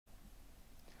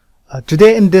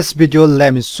Today in this video,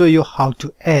 let me show you how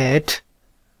to add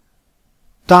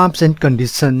terms and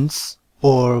conditions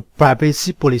or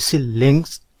privacy policy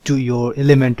links to your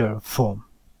Elementor form.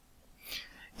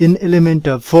 In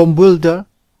Elementor form builder,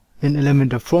 in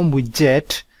Elementor form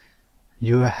widget,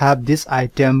 you have this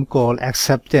item called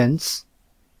acceptance.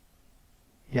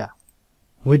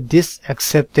 With this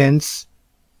acceptance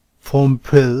form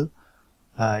fill,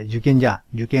 you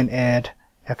can add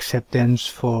acceptance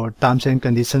for terms and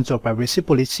conditions or privacy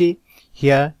policy.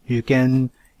 Here you can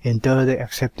enter the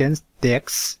acceptance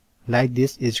text like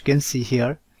this, as you can see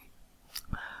here.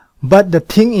 But the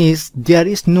thing is, there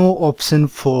is no option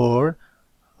for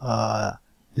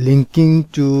linking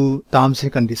to terms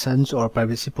and conditions or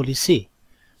privacy policy.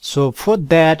 So for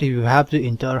that, you have to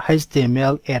enter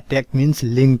HTML add tag, means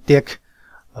link tag.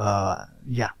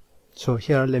 So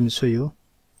here let me show you.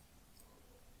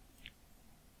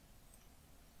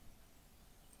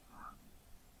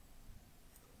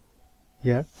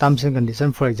 Here terms and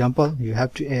conditions, for example, you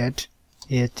have to add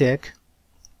a tag,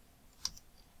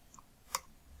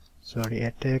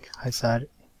 hazard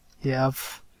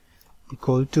f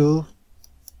equal to,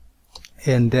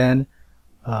 and then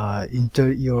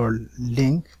enter your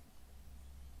link,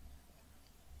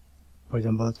 for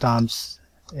example, terms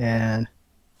and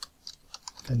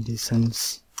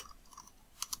conditions.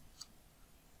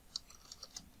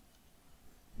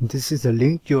 This is the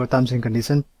link to your terms and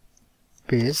condition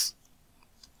page,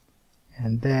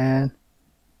 and then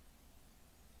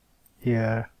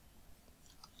here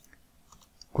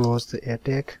close the add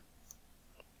tag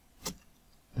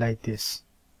like this.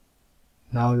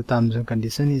 Now the terms and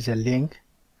condition is a link.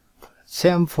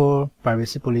 Same for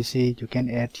privacy policy, you can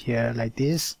add here like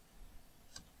this,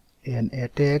 and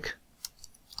add tag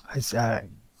as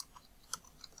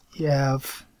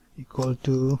f equal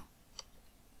to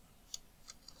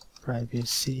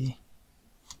privacy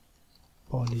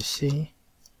policy,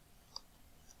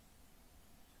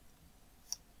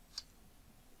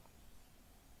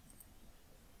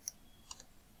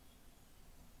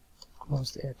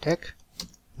 close the add tag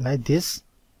like this.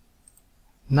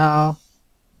 Now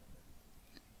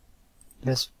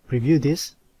let's preview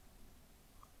this.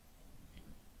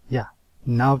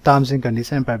 Now terms and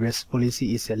conditions and privacy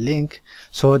policy is a link,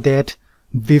 so that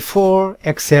before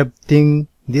accepting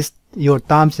this your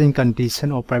terms and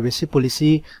condition or privacy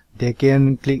policy, they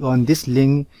can click on this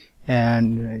link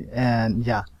and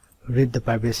read the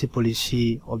privacy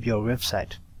policy of your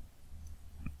website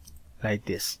like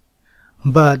this.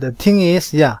 But the thing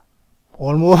is,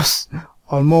 almost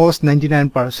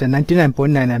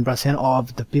 99.99%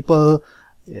 of the people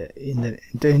in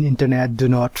the internet do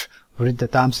not read the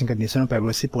terms and conditions of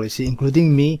privacy policy,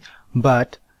 including me.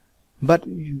 But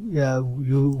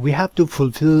we have to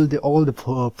fulfill all the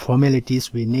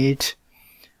formalities we need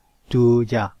to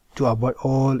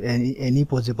avoid any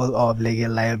possible of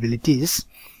legal liabilities.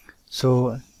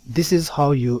 So this is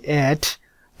how you add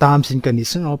terms and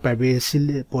conditions or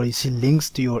privacy policy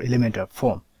links to your Elementor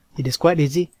form. It is quite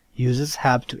easy. You just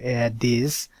have to add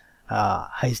this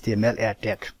HTML add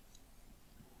tag.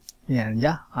 And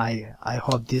I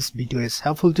hope this video is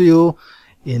helpful to you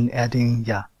in adding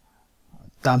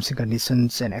terms and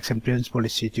conditions and acceptance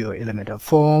policy to your Elementor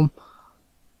form.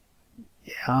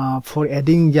 For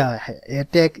adding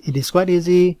add tag, it is quite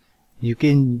easy. You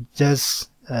can just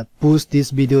push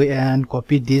this video and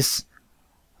copy this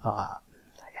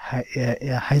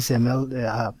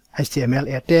HTML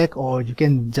add tag, or you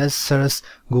can just search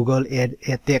Google add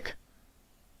tag.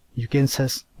 You can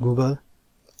search Google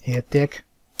add tag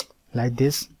like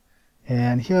this,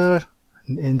 and here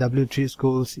in W3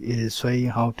 schools it is showing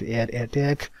how to add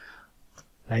tag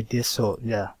like this. So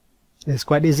it's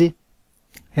quite easy,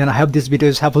 and I hope this video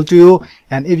is helpful to you.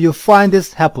 And if you find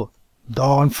this helpful,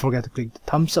 don't forget to click the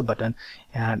thumbs up button,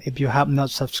 and if you have not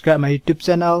subscribed my YouTube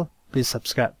channel, please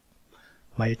subscribe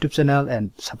my YouTube channel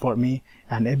and support me.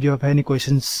 And if you have any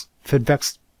questions,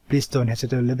 feedbacks, please don't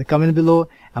hesitate to leave a comment below.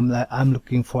 I'm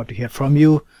looking forward to hear from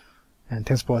you, and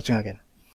thanks for watching again.